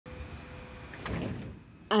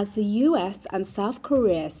As the US and South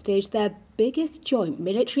Korea stage their biggest joint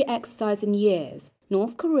military exercise in years,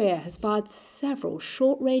 North Korea has fired several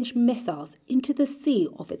short-range missiles into the sea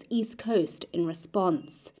off its east coast in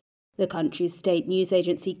response. The country's state news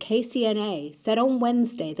agency KCNA said on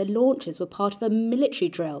Wednesday the launches were part of a military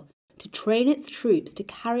drill to train its troops to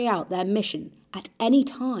carry out their mission at any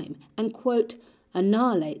time and, quote,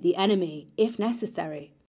 annihilate the enemy if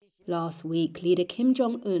necessary. Last week, leader Kim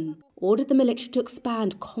Jong Un ordered the military to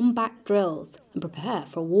expand combat drills and prepare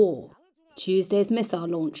for war. Tuesday's missile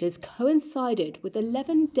launches coincided with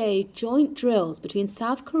 11-day joint drills between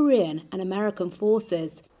South Korean and American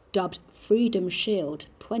forces, dubbed Freedom Shield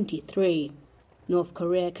 23. North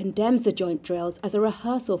Korea condemns the joint drills as a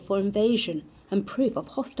rehearsal for invasion and proof of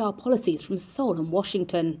hostile policies from Seoul and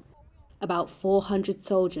Washington. About 400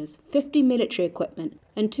 soldiers, 50 military equipment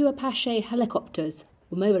and 2 Apache helicopters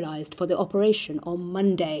were mobilized for the operation on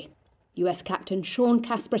Monday. US Captain Sean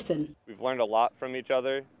Casperson. We've learned a lot from each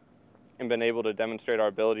other and been able to demonstrate our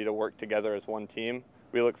ability to work together as one team.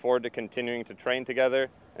 We look forward to continuing to train together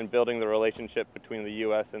and building the relationship between the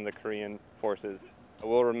US and the Korean forces.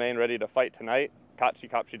 We'll remain ready to fight tonight. Kachi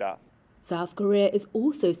kapshida. South Korea is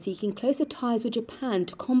also seeking closer ties with Japan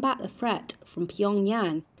to combat the threat from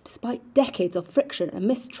Pyongyang, despite decades of friction and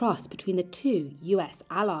mistrust between the two US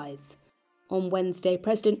allies. On Wednesday,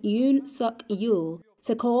 President Yoon Suk-yeol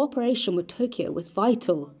said cooperation with Tokyo was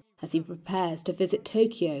vital as he prepares to visit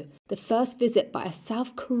Tokyo, the first visit by a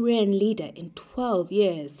South Korean leader in 12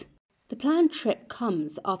 years. The planned trip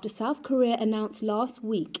comes after South Korea announced last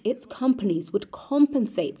week its companies would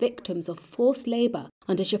compensate victims of forced labor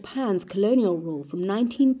under Japan's colonial rule from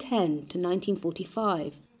 1910 to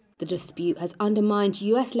 1945. The dispute has undermined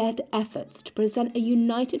US-led efforts to present a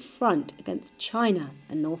united front against China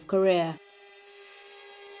and North Korea.